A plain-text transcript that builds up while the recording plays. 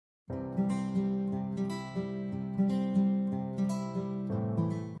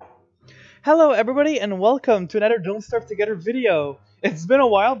Hello everybody and welcome to another Don't Starve Together video. It's been a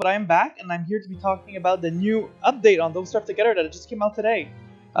while, but I'm back and I'm here to be talking about the new update on Don't Starve Together that just came out today.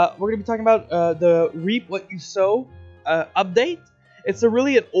 We're going to be talking about the Reap What You Sow update. It's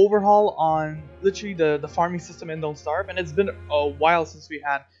really an overhaul on literally the farming system in Don't Starve, and it's been a while since we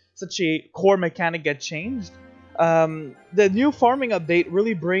had such a core mechanic get changed. The new farming update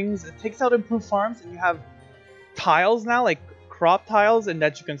really takes out improved farms, and you have tiles now, like crop tiles, and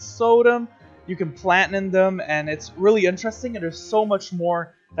that you can sow them, you can plant in them, and it's really interesting, and there's so much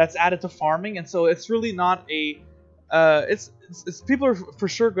more that's added to farming. And so it's really not a it's people are for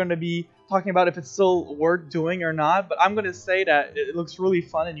sure going to be talking about if it's still worth doing or not, but I'm going to say that it looks really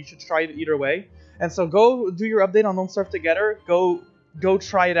fun and you should try it either way. And so go do your update on Don't Starve Together. Go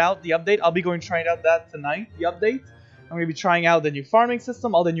try it out, the update. I'll be going trying out that tonight, the update. I'm going to be trying out the new farming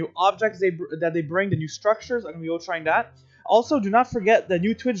system, all the new objects that they bring, the new structures. I'm going to go trying that. Also, do not forget the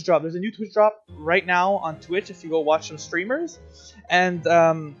new Twitch drop. There's a new Twitch drop right now on Twitch if you go watch some streamers. And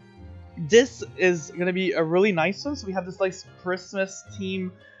this is going to be a really nice one. So we have this nice Christmas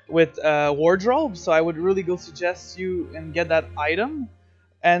theme with wardrobe. So I would really go suggest you and get that item.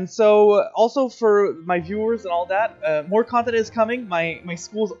 And so also for my viewers and all that, more content is coming. My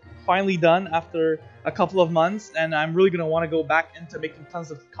school's finally done after a couple of months, and I'm really going to want to go back into making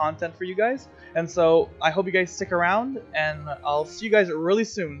tons of content for you guys. And so I hope you guys stick around, and I'll see you guys really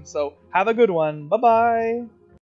soon. So have a good one. Bye-bye.